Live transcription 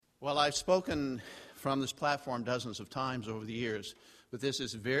Well, I've spoken from this platform dozens of times over the years, but this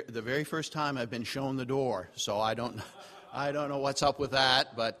is the very first time I've been shown the door, so I don't know what's up with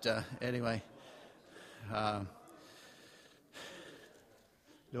that, but anyway. Do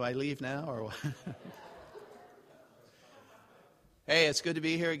I leave now or what? Hey, it's good to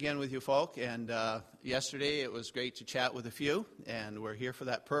be here again with you folk, and yesterday it was great to chat with a few, and we're here for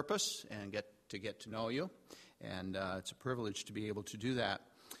that purpose and get to know you, and it's a privilege to be able to do that.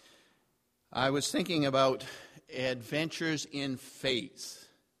 I was thinking about adventures in faith.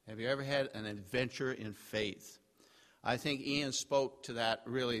 Have you ever had an adventure in faith? I think Ian spoke to that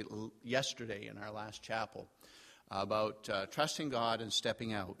really yesterday in our last chapel about trusting God and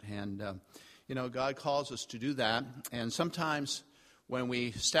stepping out. And, God calls us to do that. And sometimes when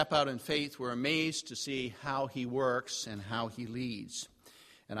we step out in faith, we're amazed to see how He works and how He leads.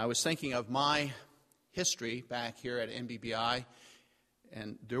 And I was thinking of my history back here at NBBI.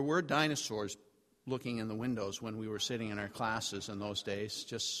 And there were dinosaurs looking in the windows when we were sitting in our classes in those days,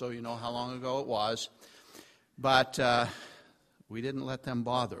 just so you know how long ago it was. But we didn't let them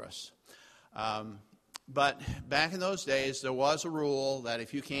bother us. But back in those days, there was a rule that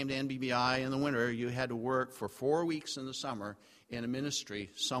if you came to NBBI in the winter, you had to work for 4 weeks in the summer in a ministry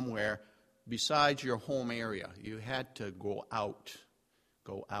somewhere besides your home area. You had to go out.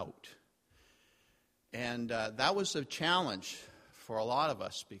 And that was a challenge for a lot of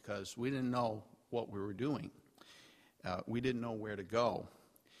us because we didn't know what we were doing. We didn't know where to go.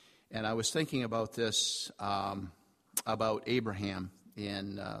 And I was thinking about this, about Abraham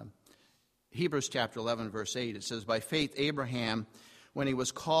in Hebrews chapter 11, verse 8. It says, "By faith Abraham, when he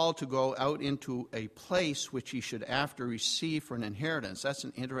was called to go out into a place which he should after receive for an inheritance," that's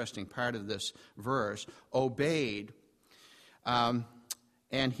an interesting part of this verse, "obeyed, and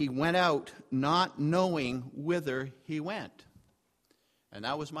he went out not knowing whither he went." And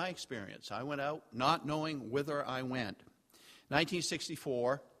that was my experience. I went out not knowing whither I went.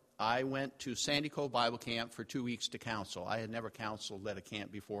 1964, I went to Sandy Cove Bible Camp for 2 weeks to counsel. I had never counseled at a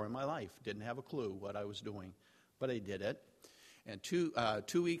camp before in my life. Didn't have a clue what I was doing, but I did it. And two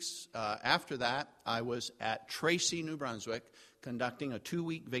weeks after that, I was at Tracy, New Brunswick, conducting a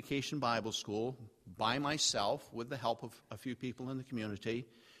 2-week vacation Bible school by myself with the help of a few people in the community.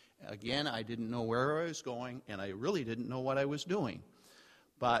 Again, I didn't know where I was going, and I really didn't know what I was doing.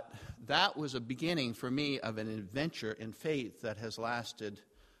 But that was a beginning for me of an adventure in faith that has lasted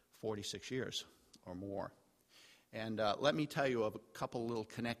 46 years or more. And let me tell you of a couple little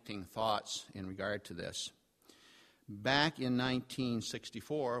connecting thoughts in regard to this. Back in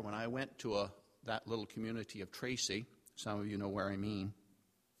 1964, when I went to that little community of Tracy, some of you know where I mean,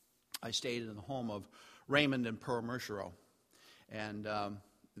 I stayed in the home of Raymond and Pearl Merchereau. And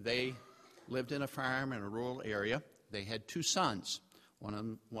they lived in a farm in a rural area. They had 2 sons.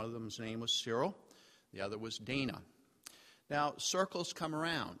 One of them's name was Cyril. The other was Dana. Now, circles come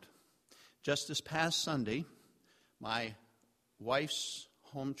around. Just this past Sunday, my wife's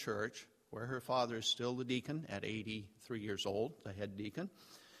home church, where her father is still the deacon at 83 years old, the head deacon,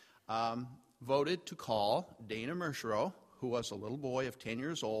 voted to call Dana Merchereau, who was a little boy of 10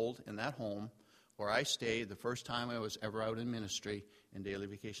 years old in that home where I stayed the first time I was ever out in ministry in Daily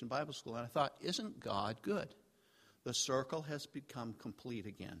Vacation Bible School. And I thought, isn't God good? The circle has become complete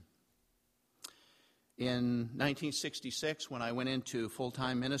again. In 1966, when I went into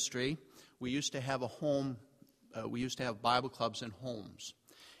full-time ministry, we used to have Bible clubs in homes.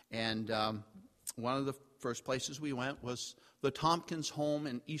 And one of the first places we went was the Tompkins home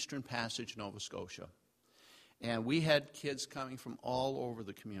in Eastern Passage, Nova Scotia. And we had kids coming from all over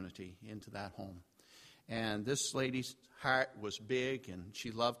the community into that home. And this lady's heart was big, and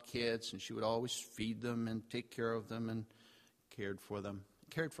she loved kids, and she would always feed them and take care of them and cared for them.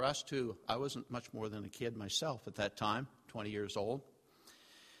 Cared for us, too. I wasn't much more than a kid myself at that time, 20 years old.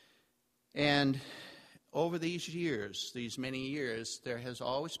 And over these years, these many years, there has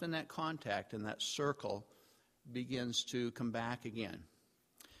always been that contact, and that circle begins to come back again.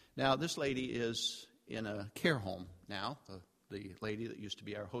 Now, this lady is in a care home now, the lady that used to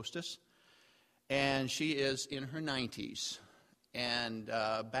be our hostess. And she is in her 90s. And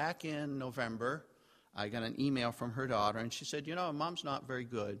back in November, I got an email from her daughter, and she said, Mom's not very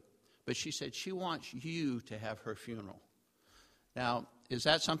good, but she said she wants you to have her funeral. Now, is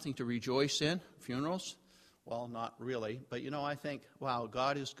that something to rejoice in, funerals? Well, not really. But, I think, wow,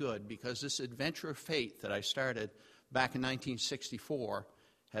 God is good, because this adventure of faith that I started back in 1964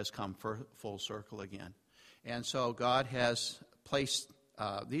 has come full circle again. And so God has placed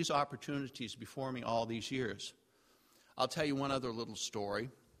these opportunities before me all these years. I'll tell you one other little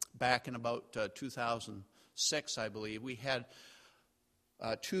story. Back in about 2006, I believe, we had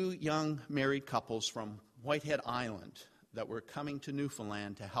two young married couples from Whitehead Island that were coming to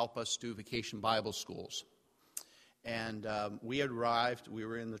Newfoundland to help us do vacation Bible schools. And we had arrived, we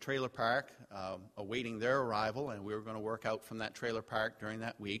were in the trailer park awaiting their arrival, and we were going to work out from that trailer park during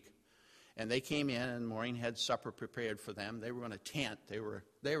that week. And they came in, and Maureen had supper prepared for them. They were going to tent. They were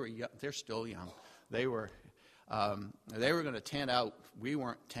young. They're still young. They were going to tent out. We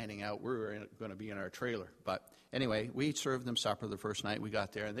weren't tenting out. We were going to be in our trailer. But anyway, we served them supper the first night we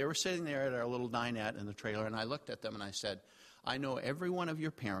got there, and they were sitting there at our little dinette in the trailer. And I looked at them and I said, "I know every one of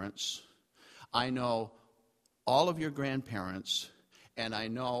your parents. I know all of your grandparents, and I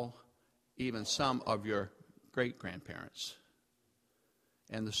know even some of your great-grandparents."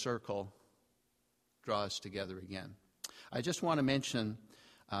 And the circle draws together again. I just want to mention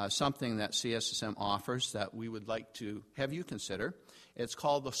something that CSSM offers that we would like to have you consider. It's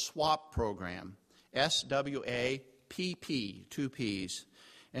called the SWAP program, SWAPP, two Ps,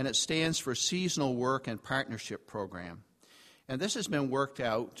 and it stands for Seasonal Work and Partnership Program. And this has been worked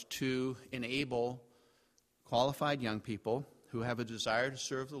out to enable qualified young people who have a desire to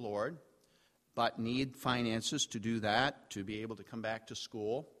serve the Lord but need finances to do that, to be able to come back to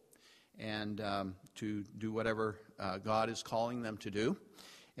school and to do whatever God is calling them to do.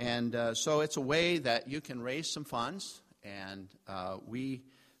 And so it's a way that you can raise some funds, and we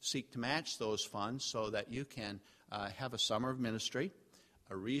seek to match those funds so that you can have a summer of ministry,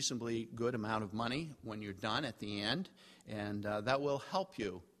 a reasonably good amount of money when you're done at the end, and that will help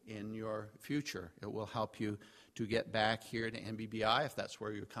you in your future. It will help you to get back here to MBBI if that's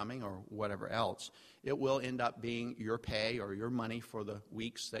where you're coming or whatever else. It will end up being your pay or your money for the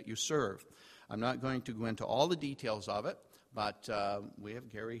weeks that you serve. I'm not going to go into all the details of it, but we have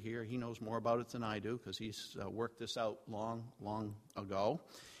Gary here. He knows more about it than I do because he's worked this out long ago.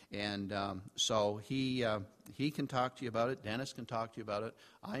 And so he can talk to you about it. Dennis can talk to you about it.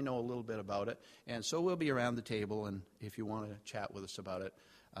 I know a little bit about it. And so we'll be around the table, and if you want to chat with us about it,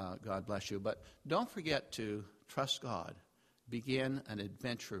 God bless you. But don't forget to trust God. Begin an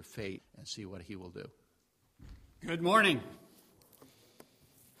adventure of faith and see what He will do. Good morning.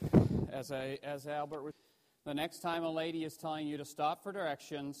 As Albert was, the next time a lady is telling you to stop for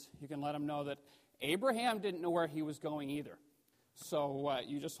directions, you can let them know that Abraham didn't know where he was going either. So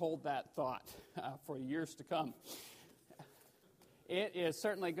you just hold that thought for years to come. It is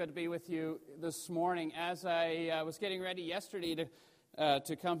certainly good to be with you this morning. As I was getting ready yesterday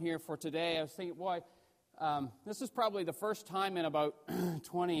to come here for today, I was thinking, boy, this is probably the first time in about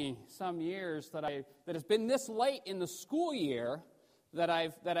 20-some years that has been this late in the school year that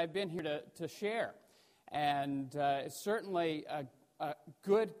I've been here to share. And it's certainly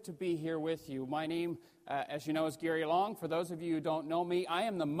good to be here with you. My name, as you know, is Gary Long. For those of you who don't know me, I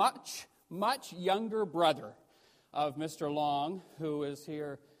am the much younger brother of Mr. Long, who is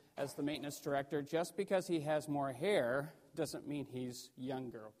here as the maintenance director. Just because he has more hair doesn't mean he's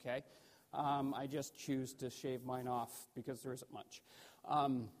younger, okay? I just choose to shave mine off because there isn't much.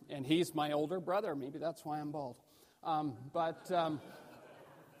 And he's my older brother. Maybe that's why I'm bald.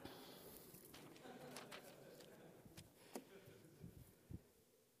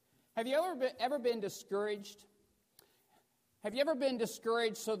 Have you ever been discouraged? Have you ever been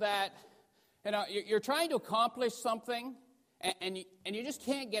discouraged so that you're trying to accomplish something and you just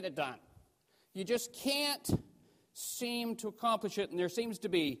can't get it done? You just can't seem to accomplish it, and there seems to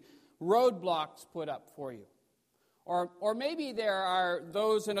be roadblocks put up for you. Or maybe there are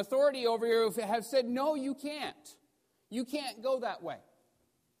those in authority over you who have said, no, you can't. You can't go that way.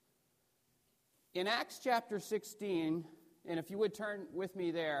 In Acts chapter 16, and if you would turn with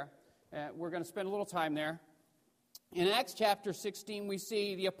me there, we're going to spend a little time there. In Acts chapter 16, we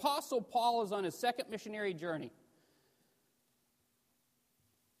see the Apostle Paul is on his second missionary journey.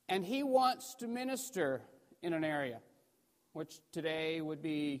 And he wants to minister in an area, which today would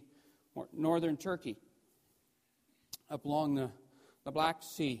be northern Turkey, up along the Black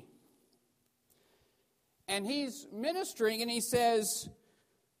Sea. And he's ministering, and he says,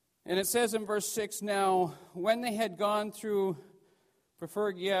 and it says in verse 6, now, when they had gone through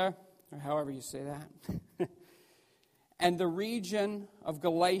Phrygia, or however you say that, and the region of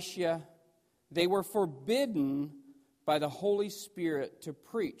Galatia, they were forbidden by the Holy Spirit to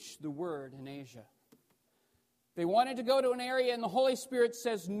preach the word in Asia. They wanted to go to an area, and the Holy Spirit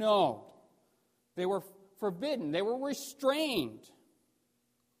says no. They were forbidden. They were restrained.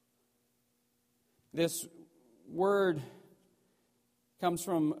 This word comes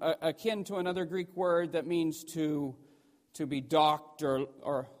from akin to another Greek word that means to be docked or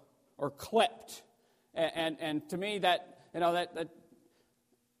clipped. And to me that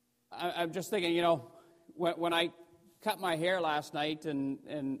I'm just thinking, when I cut my hair last night,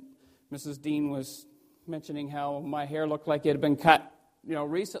 and Mrs. Dean was mentioning how my hair looked like it had been cut,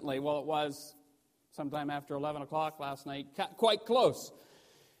 recently. Well, it was sometime after 11 o'clock last night, cut quite close.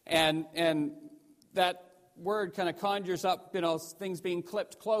 And that word kind of conjures up, things being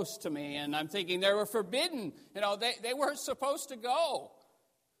clipped close to me, and I'm thinking they were forbidden. They weren't supposed to go.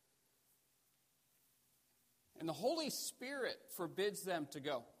 And the Holy Spirit forbids them to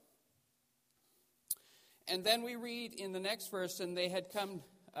go. And then we read in the next verse, and they had come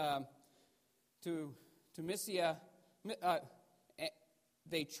to Mysia.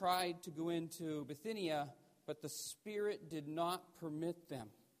 They tried to go into Bithynia, but the Spirit did not permit them.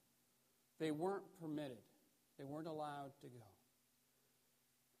 They weren't permitted. They weren't allowed to go.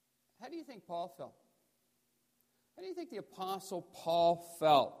 How do you think Paul felt? How do you think the Apostle Paul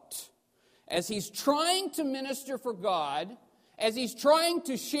felt as he's trying to minister for God, as he's trying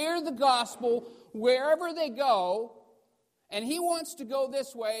to share the gospel wherever they go, and he wants to go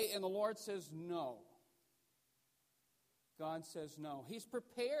this way, and the Lord says no. God says no. He's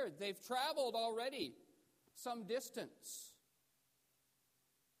prepared. They've traveled already some distance.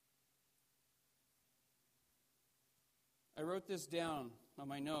 I wrote this down on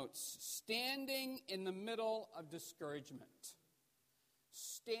my notes. Standing in the middle of discouragement.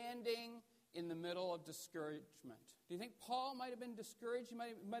 Standing in the middle of discouragement. Do you think Paul might have been discouraged? He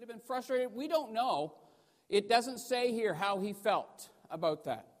might have been frustrated? We don't know. It doesn't say here how he felt about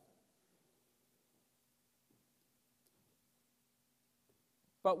that.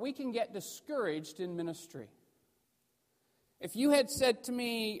 But we can get discouraged in ministry. If you had said to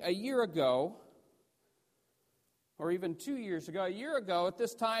me a year ago, or even 2 years ago, a year ago at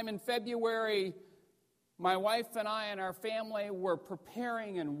this time in February, my wife and I and our family were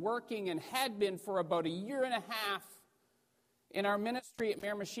preparing and working and had been for about a year and a half in our ministry at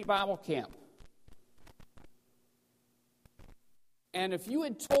Miramichi Bible Camp. And if you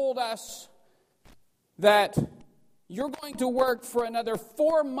had told us that you're going to work for another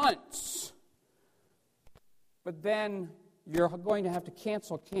 4 months, but then you're going to have to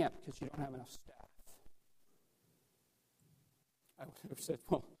cancel camp because you don't have enough staff, I would have said,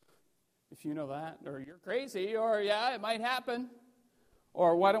 well, if you know that, or you're crazy, or yeah, it might happen,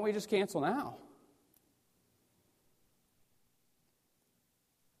 or why don't we just cancel now?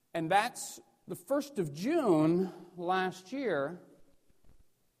 And that's the 1st of June last year,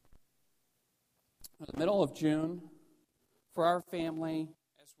 the middle of June, for our family,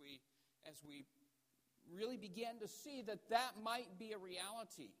 as we really began to see that might be a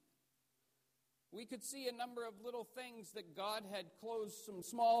reality. We could see a number of little things that God had closed some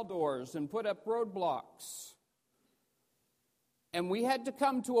small doors and put up roadblocks. And we had to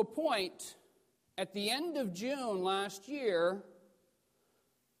come to a point at the end of June last year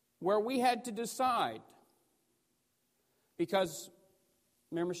where we had to decide. Because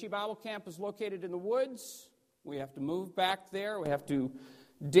Miramichi Bible Camp is located in the woods. We have to move back there. We have to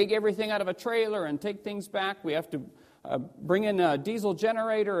dig everything out of a trailer and take things back. We have to bring in a diesel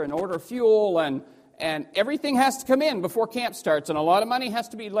generator and order fuel, and everything has to come in before camp starts, and a lot of money has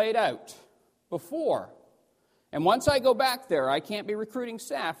to be laid out before. And once I go back there, I can't be recruiting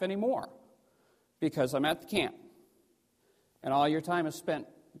staff anymore because I'm at the camp. And all your time is spent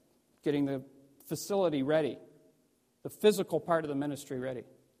getting the facility ready, the physical part of the ministry ready.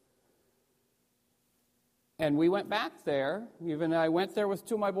 And we went back there. Even I went there with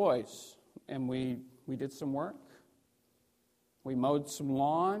 2 of my boys, and we did some work. We mowed some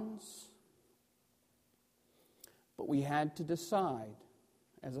lawns. But we had to decide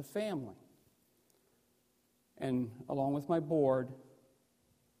as a family, and along with my board,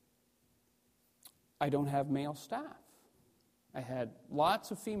 I don't have male staff. I had lots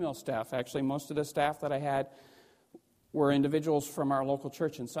of female staff. Actually, most of the staff that I had were individuals from our local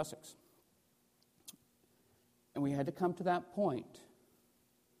church in Sussex. And we had to come to that point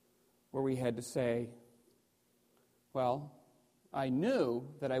where we had to say, well, I knew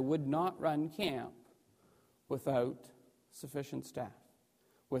that I would not run camp without sufficient staff,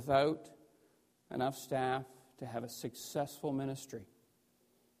 without enough staff to have a successful ministry,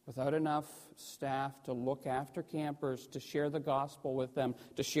 without enough staff to look after campers, to share the gospel with them,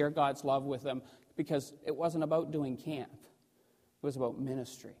 to share God's love with them, because it wasn't about doing camp. It was about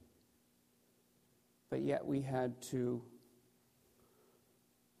ministry. But yet we had to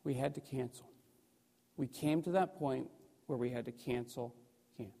cancel. We came to that point where we had to cancel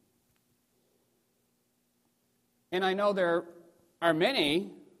camp. And I know there are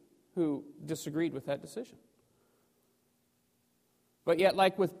many who disagreed with that decision. But yet,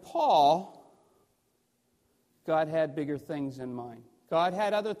 like with Paul, God had bigger things in mind. God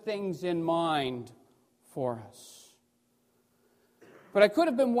had other things in mind for us. But I could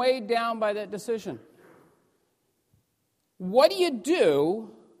have been weighed down by that decision. What do you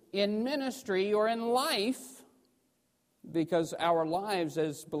do in ministry or in life? Because our lives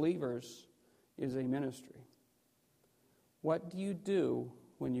as believers is a ministry. What do you do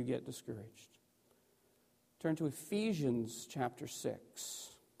when you get discouraged? Turn to Ephesians chapter 6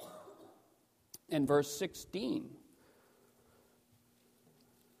 and verse 16.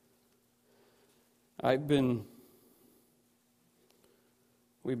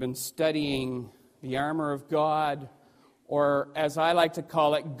 We've been studying the armor of God, or as I like to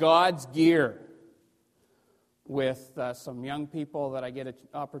call it, God's gear, with some young people that I get an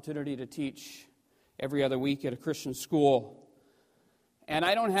opportunity to teach every other week at a Christian school. And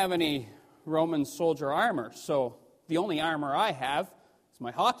I don't have any Roman soldier armor, so the only armor I have is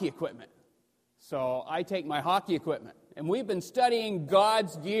my hockey equipment. So I take my hockey equipment, and we've been studying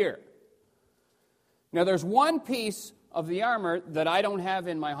God's gear. Now, there's one piece of the armor that I don't have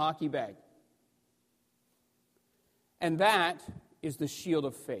in my hockey bag, and that is the shield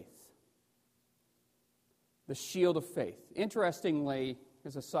of faith. The shield of faith. Interestingly,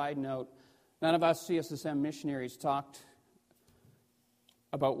 as a side note, none of us CSSM missionaries talked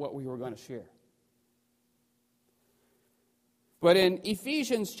about what we were going to share. But in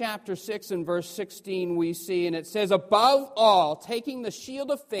Ephesians chapter 6 and verse 16 we see, and it says, above all, taking the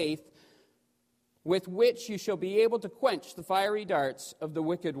shield of faith, with which you shall be able to quench the fiery darts of the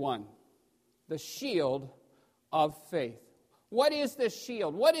wicked one. The shield of faith. What is this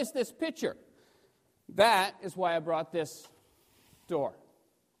shield? What is this picture? That is why I brought this door,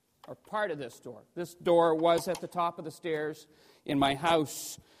 or part of this door. This door was at the top of the stairs in my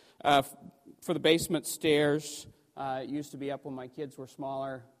house for the basement stairs. It used to be up when my kids were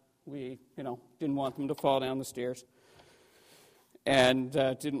smaller. We, didn't want them to fall down the stairs. And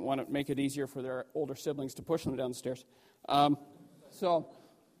didn't want to make it easier for their older siblings to push them down the stairs. So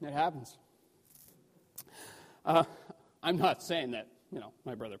it happens. I'm not saying that,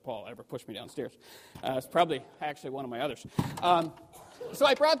 my brother Paul ever pushed me downstairs. It's probably actually one of my others. So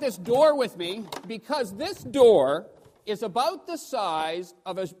I brought this door with me because this door is about the size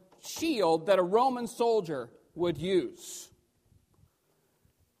of a shield that a Roman soldier would use.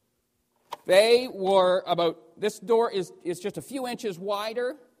 This door is just a few inches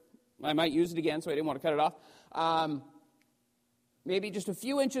wider. I might use it again, so I didn't want to cut it off. Maybe just a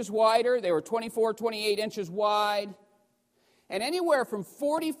few inches wider. They were 24, 28 inches wide. And anywhere from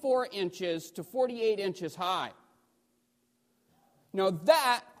 44 inches to 48 inches high. Now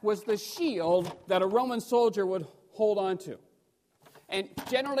that was the shield that a Roman soldier would hold on to. And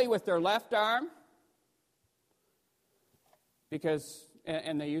generally with their left arm,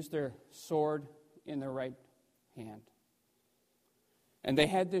 and they used their sword in their right hand. And they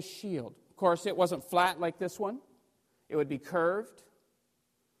had this shield. Of course, it wasn't flat like this one. It would be curved.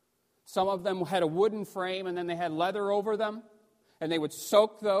 Some of them had a wooden frame, and then they had leather over them, and they would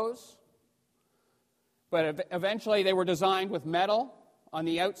soak those. But eventually they were designed with metal on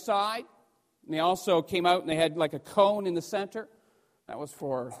the outside. And they also came out and they had like a cone in the center. That was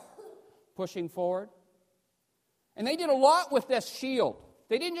for pushing forward. And they did a lot with this shield.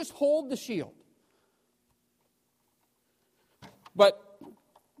 They didn't just hold the shield. But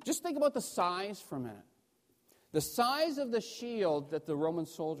just think about the size for a minute. The size of the shield that the Roman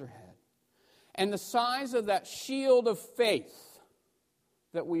soldier had. And the size of that shield of faith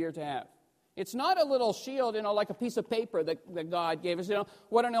that we are to have. It's not a little shield, like a piece of paper that God gave us.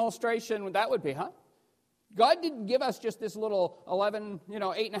 What an illustration that would be, huh? God didn't give us just this little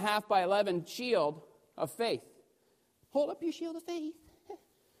 8.5 by 11 shield of faith. Hold up your shield of faith.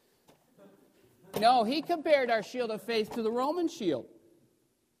 No, he compared our shield of faith to the Roman shield.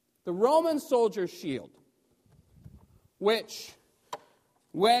 The Roman soldier's shield, which,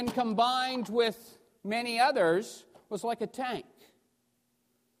 when combined with many others, was like a tank.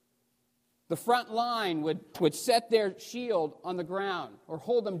 The front line would set their shield on the ground or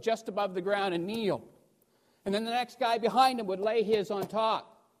hold them just above the ground and kneel. And then the next guy behind him would lay his on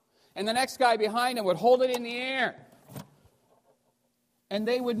top. And the next guy behind him would hold it in the air. And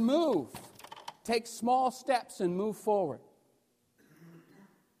they would move, take small steps and move forward.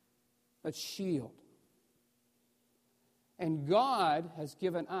 A shield. And God has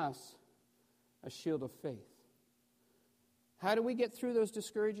given us a shield of faith. How do we get through those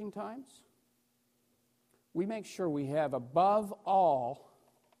discouraging times? We make sure we have, above all,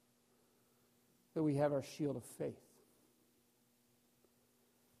 that we have our shield of faith.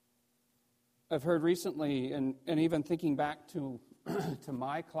 I've heard recently, and even thinking back to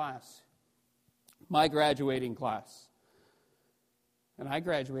my class, my graduating class, and I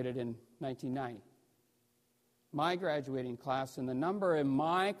graduated in 1990. my graduating class and the number in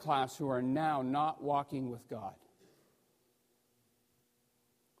my class who are now not walking with God.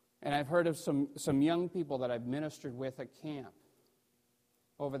 And I've heard of some young people that I've ministered with at camp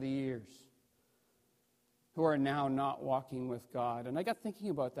over the years who are now not walking with God. And I got thinking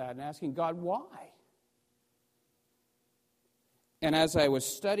about that and asking God, why? And as I was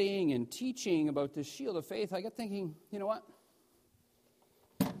studying and teaching about the shield of faith, I got thinking, you know what?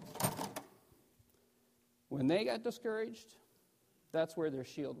 When they got discouraged, that's where their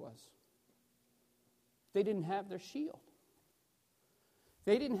shield was. They didn't have their shield.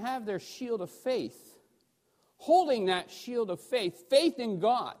 They didn't have their shield of faith. Holding that shield of faith, faith in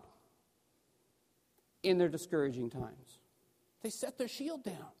God, in their discouraging times. They set their shield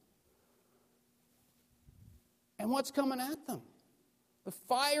down. And what's coming at them? The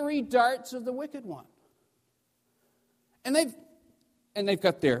fiery darts of the wicked one. And they've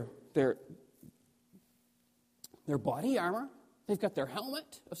got their body armor. They've got their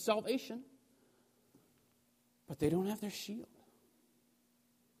helmet of salvation. But they don't have their shield.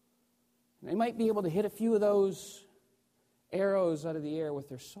 They might be able to hit a few of those arrows out of the air with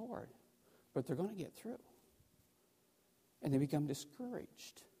their sword, but they're going to get through. And they become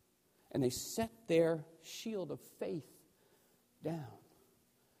discouraged. And they set their shield of faith down.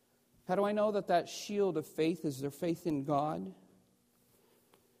 How do I know that that shield of faith is their faith in God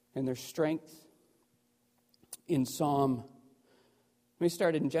and their strength? In Psalm, let me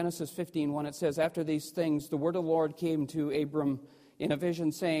start in Genesis 15:1. It says, after these things, the word of the Lord came to Abram in a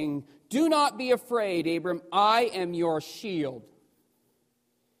vision, saying, do not be afraid, Abram, I am your shield.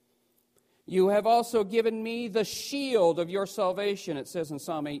 You have also given me the shield of your salvation, it says in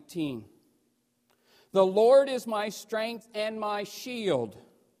Psalm 18. The Lord is my strength and my shield.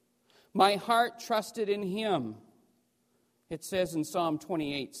 My heart trusted in him, it says in Psalm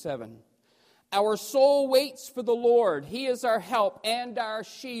 28:7. Our soul waits for the Lord. He is our help and our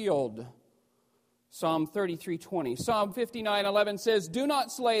shield. Psalm 33:20. Psalm 59:11 says, do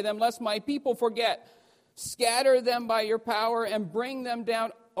not slay them, lest my people forget. Scatter them by your power and bring them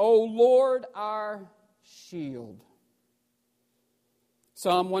down, O Lord, our shield.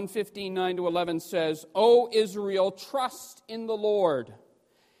 Psalm 115:9-11 says, O Israel, trust in the Lord.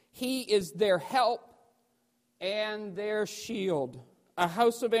 He is their help and their shield. A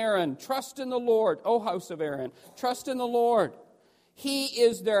house of Aaron, trust in the Lord. O house of Aaron, trust in the Lord. He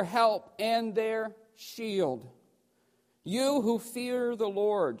is their help and their shield. You who fear the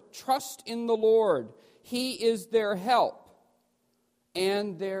Lord, trust in the Lord. He is their help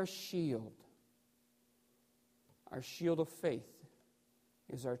and their shield. Our shield of faith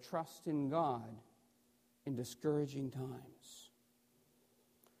is our trust in God in discouraging times.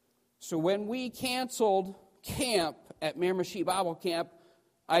 So when we canceled camp at Miramichi Bible Camp,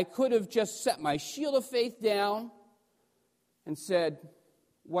 I could have just set my shield of faith down and said,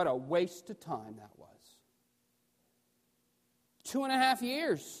 what a waste of time that was. 2.5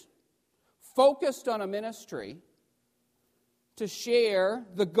 years focused on a ministry to share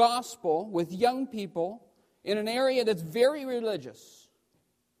the gospel with young people in an area that's very religious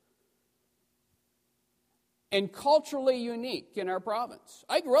and culturally unique in our province.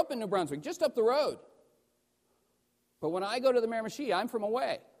 I grew up in New Brunswick, just up the road. But when I go to the Miramichi, I'm from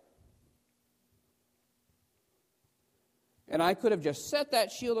away. And I could have just set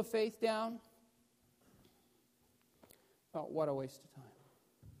that shield of faith down. Oh, what a waste of time.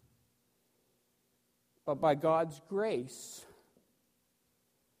 But by God's grace,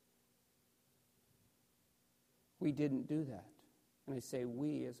 we didn't do that. And I say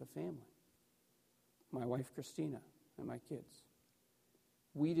we as a family. My wife, Christina, and my kids.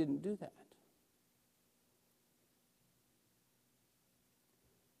 We didn't do that.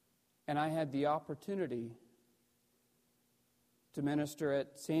 And I had the opportunity to minister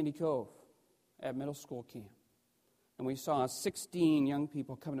at Sandy Cove at middle school camp. And we saw 16 young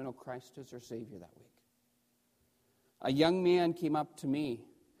people come to know Christ as their Savior that week. A young man came up to me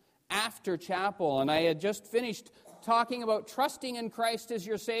after chapel, and I had just finished talking about trusting in Christ as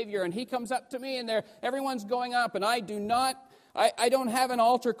your Savior, and he comes up to me, and everyone's going up, and I don't have an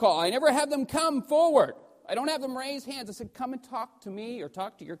altar call. I never have them come forward. I don't have them raise hands. I said, come and talk to me or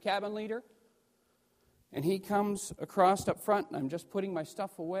talk to your cabin leader. And he comes across up front, and I'm just putting my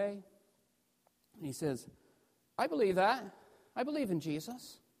stuff away. And he says, I believe that. I believe in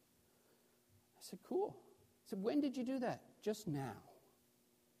Jesus. I said, cool. I said, when did you do that? Just now.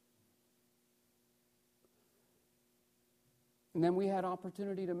 And then we had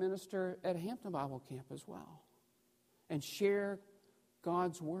opportunity to minister at Hampton Bible Camp as well and share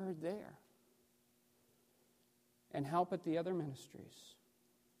God's word there and help at the other ministries.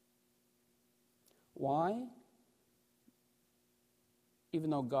 Why? even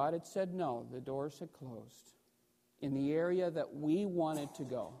though God had said no, the doors had closed in the area that we wanted to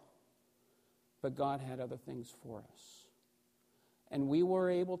go. But God had other things for us. And we were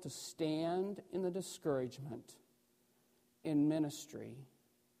able to stand in the discouragement in ministry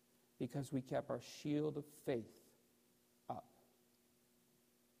because we kept our shield of faith up.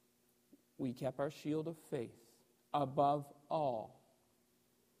 We kept our shield of faith above all.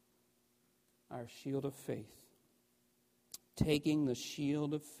 Our shield of faith. Taking the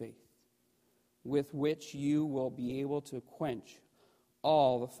shield of faith with which you will be able to quench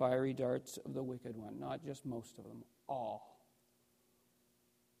all the fiery darts of the wicked one. Not just most of them, all.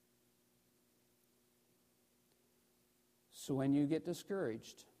 So when you get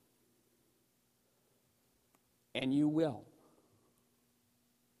discouraged, and you will,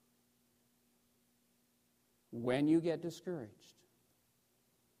 when you get discouraged,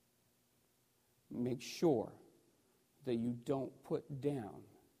 make sure that you don't put down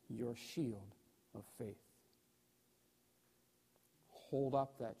your shield of faith. Hold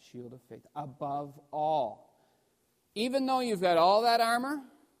up that shield of faith above all. Even though you've got all that armor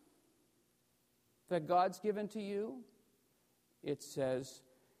that God's given to you, it says,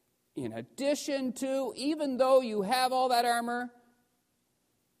 in addition to, even though you have all that armor,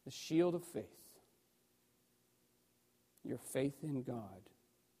 the shield of faith. Your faith in God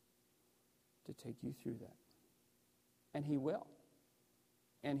to take you through that. And He will.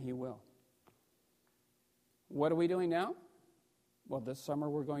 And He will. What are we doing now? Well, this summer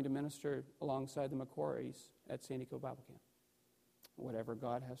we're going to minister alongside the Macquaries at St. Eco Bible Camp. Whatever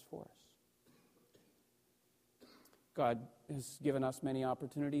God has for us. God has given us many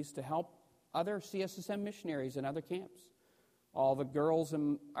opportunities to help other CSSM missionaries in other camps. All the girls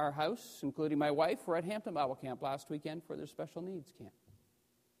in our house, including my wife, were at Hampton Bible Camp last weekend for their special needs camp.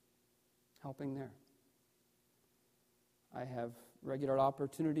 Helping there. I have regular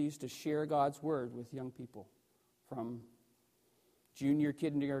opportunities to share God's Word with young people, from junior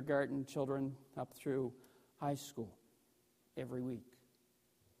kindergarten children up through high school every week.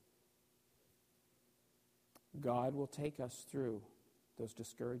 God will take us through those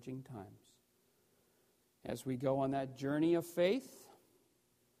discouraging times. As we go on that journey of faith,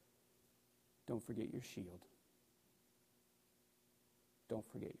 don't forget your shield. Don't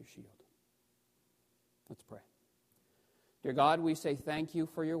forget your shield. Let's pray. Dear God, we say thank you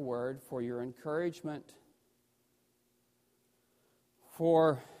for your word, for your encouragement,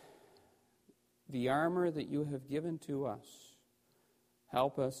 for the armor that you have given to us.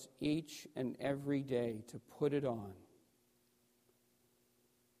 Help us each and every day to put it on.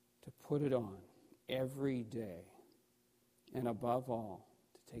 To put it on every day. And above all,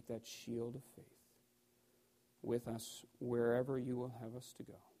 to take that shield of faith with us wherever you will have us to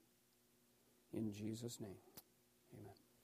go. In Jesus' name.